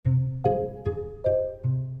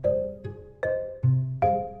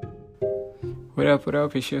What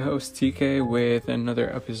up? It's your host TK with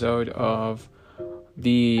another episode of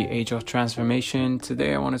The Age of Transformation.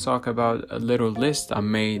 Today I want to talk about a little list I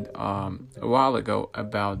made a while ago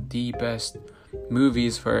about the best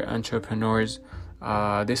movies for entrepreneurs.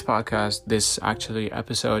 This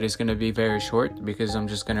episode is going to be very short because I'm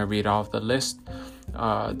just going to read off the list.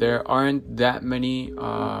 There aren't that many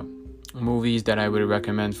movies that I would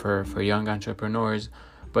recommend for young entrepreneurs,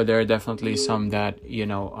 but there are definitely some that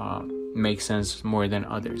make sense more than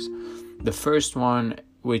others. The first one,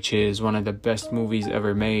 which is one of the best movies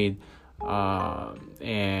ever made,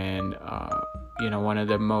 and one of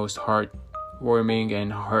the most heartwarming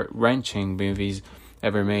and heart-wrenching movies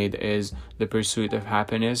ever made, is The Pursuit of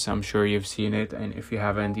Happiness. I'm sure you've seen it, and if you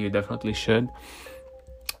haven't, you definitely should.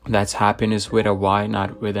 That's happiness with a Y,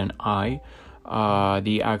 not with an I.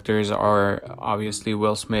 The actors are obviously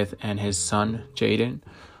Will Smith and his son Jaden.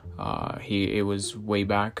 It was way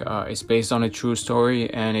back. It's based on a true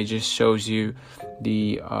story, and it just shows you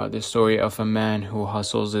the story of a man who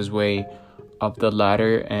hustles his way up the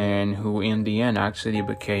ladder and who in the end actually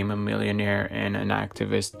became a millionaire and an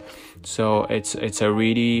activist. So it's a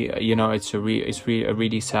really a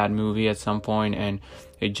really sad movie at some point, and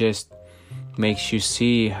it just makes you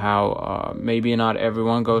see how maybe not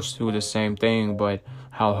everyone goes through the same thing, but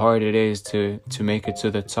how hard it is to make it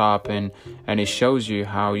to the top, and it shows you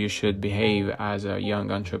how you should behave as a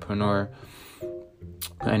young entrepreneur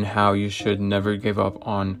and how you should never give up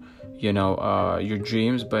on your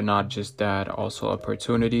dreams, but not just that, also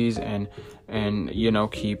opportunities, and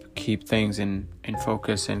keep things in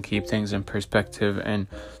focus and keep things in perspective, and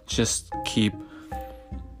just keep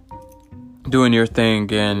doing your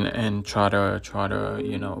thing and try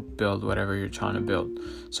to build whatever you're trying to build.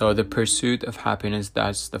 So The Pursuit of Happiness,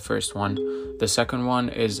 that's the first one. The second one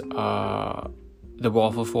is The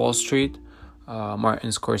Wolf of Wall Street. Martin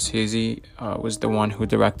Scorsese was the one who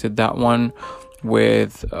directed that one,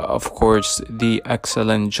 with of course the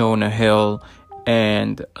excellent Jonah Hill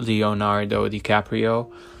and Leonardo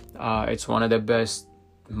DiCaprio. It's one of the best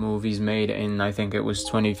movies made in, I think it was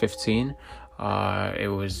 2015. It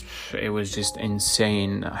was just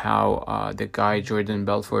insane how the guy Jordan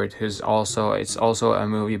Belfort, it's also a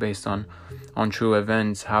movie based on true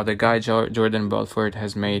events, how the guy Jordan Belfort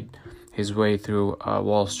has made his way through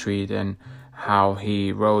Wall Street, and how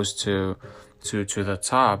he rose to the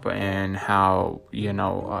top, and how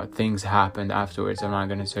things happened afterwards. I'm not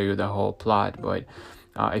going to tell you the whole plot, but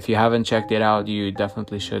if you haven't checked it out, you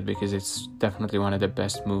definitely should, because it's definitely one of the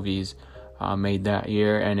best movies made that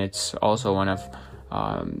year, and it's also one of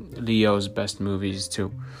Leo's best movies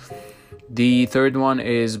too. The third one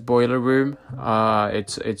is Boiler Room.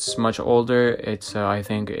 It's much older. It's I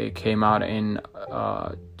think it came out in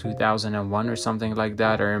 2001 or something like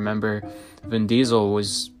that. I remember Vin Diesel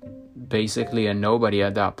was basically a nobody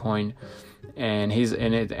at that point, and he's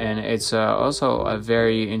in it, and it's also a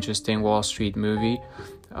very interesting Wall Street movie.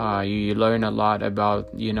 You learn a lot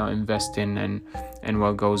about investing and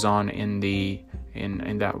what goes on in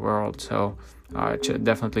that world. So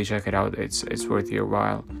definitely check it out. It's worth your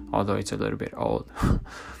while, although it's a little bit old.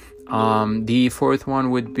 The fourth one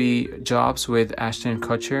would be Jobs with Ashton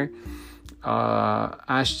Kutcher.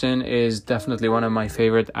 Ashton is definitely one of my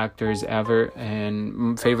favorite actors ever,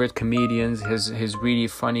 and favorite comedians. He's really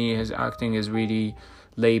funny. His acting is really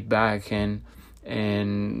laid back, and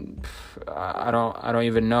I don't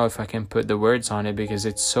even know if I can put the words on it, because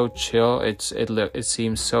it's so chill. It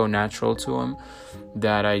seems so natural to him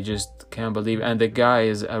that I just can't believe. And the guy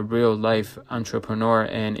is a real life entrepreneur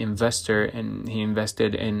and investor, and he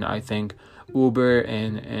invested in, I think, Uber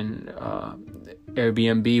and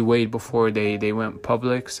Airbnb way before they went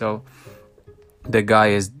public. So the guy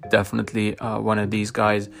is definitely one of these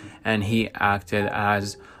guys, and he acted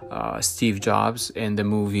as Steve Jobs in the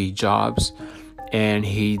movie Jobs, and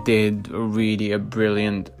he did really a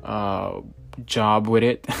brilliant job with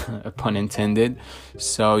it, pun intended.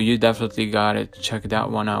 So you definitely gotta check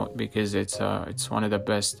that one out, because it's one of the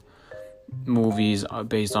best movies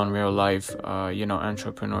based on real life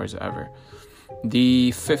entrepreneurs ever.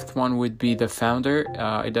 The fifth one would be The Founder.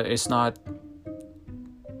 It's not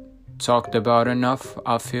talked about enough,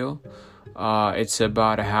 I feel. It's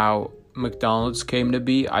about how McDonald's came to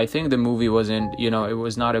be. I think the movie wasn't, it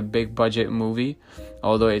was not a big budget movie,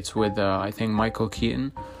 although it's with I think Michael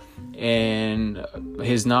Keaton, and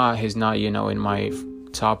he's not in my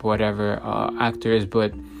top whatever actors,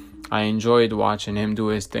 but I enjoyed watching him do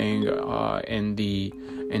his thing in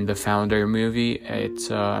the Founder movie. It's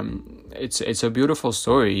a beautiful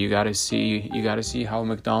story. You gotta see how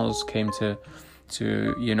McDonald's came to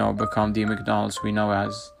become the McDonald's we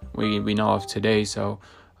know of today. So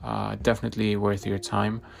Definitely worth your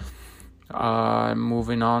time.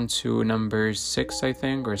 Moving on to number 6, I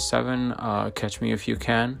think, or 7, Catch Me If You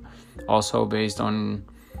Can, also based on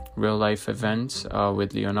real life events,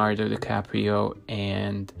 with Leonardo DiCaprio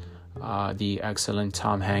and the excellent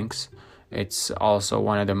Tom Hanks. It's also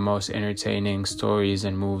one of the most entertaining stories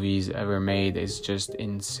and movies ever made. It's just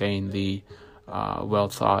insanely well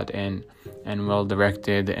thought and well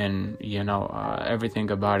directed, and everything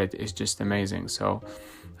about it is just amazing. So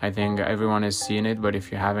I think everyone has seen it, but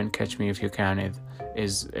if you haven't, Catch Me If You Can, it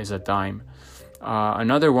is a dime.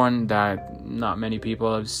 Another one that not many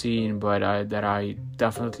people have seen, but that I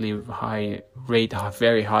definitely rate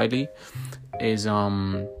very highly is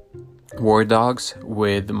War Dogs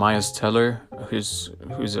with Miles Teller, who's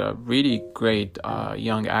a really great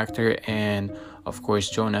young actor, and of course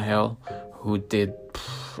Jonah Hill, who did.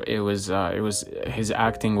 It was his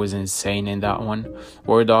acting was insane in that one.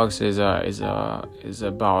 War Dogs is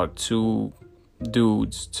about two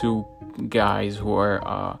guys who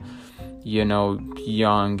are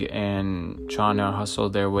young and trying to hustle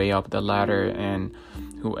their way up the ladder, and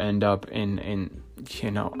who end up in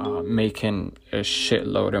making a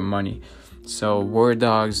shitload of money. So War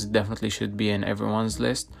Dogs definitely should be in everyone's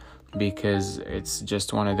list, because it's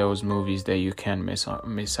just one of those movies that you can't miss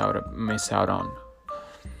out on.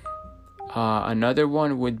 Another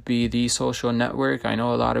one would be The Social Network. I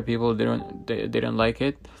know a lot of people didn't like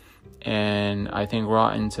it, and I think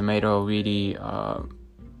Rotten Tomato really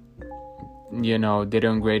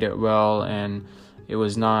didn't grade it well, and it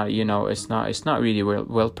was not it's not really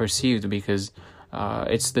well perceived, because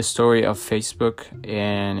it's the story of Facebook,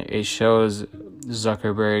 and it shows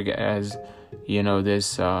Zuckerberg as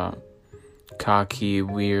this cocky,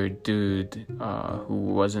 weird dude who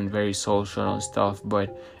wasn't very social and stuff,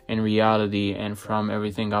 but in reality, and from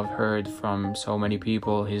everything I've heard from so many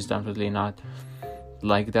people, he's definitely not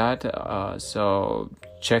like that. So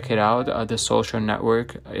check it out. The Social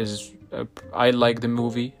Network is I like the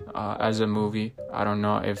movie as a movie. I don't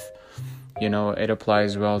know if it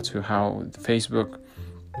applies well to how Facebook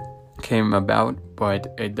came about,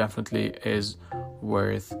 but it definitely is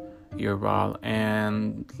worth your while.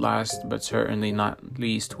 And last but certainly not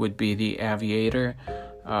least would be The Aviator.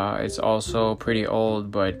 It's also pretty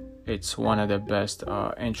old, but it's one of the best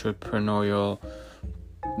entrepreneurial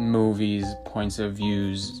points of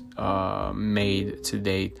views made to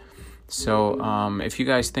date. So if you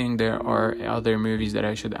guys think there are other movies that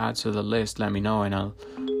I should add to the list, let me know, and I'll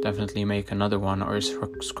definitely make another one, or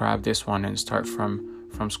scrap this one and start from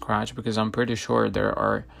scratch, because I'm pretty sure there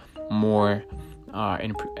are more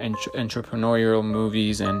entrepreneurial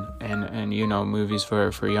movies and movies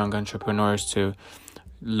for young entrepreneurs to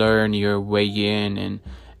learn your way in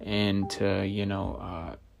and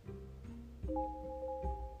to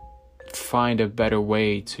find a better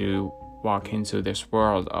way to walk into this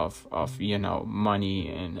world of money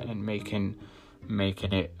and making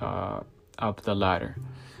it up the ladder.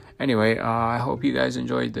 Anyway, I hope you guys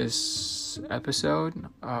enjoyed this episode.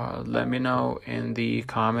 Let me know in the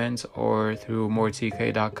comments or through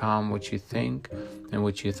moretk.com what you think and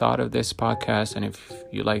what you thought of this podcast, and if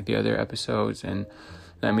you like the other episodes, and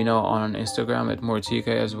let me know on Instagram at moretk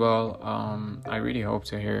as well. I really hope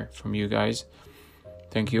to hear from you guys.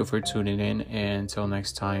 Thank you for tuning in, and until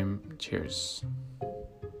next time, cheers.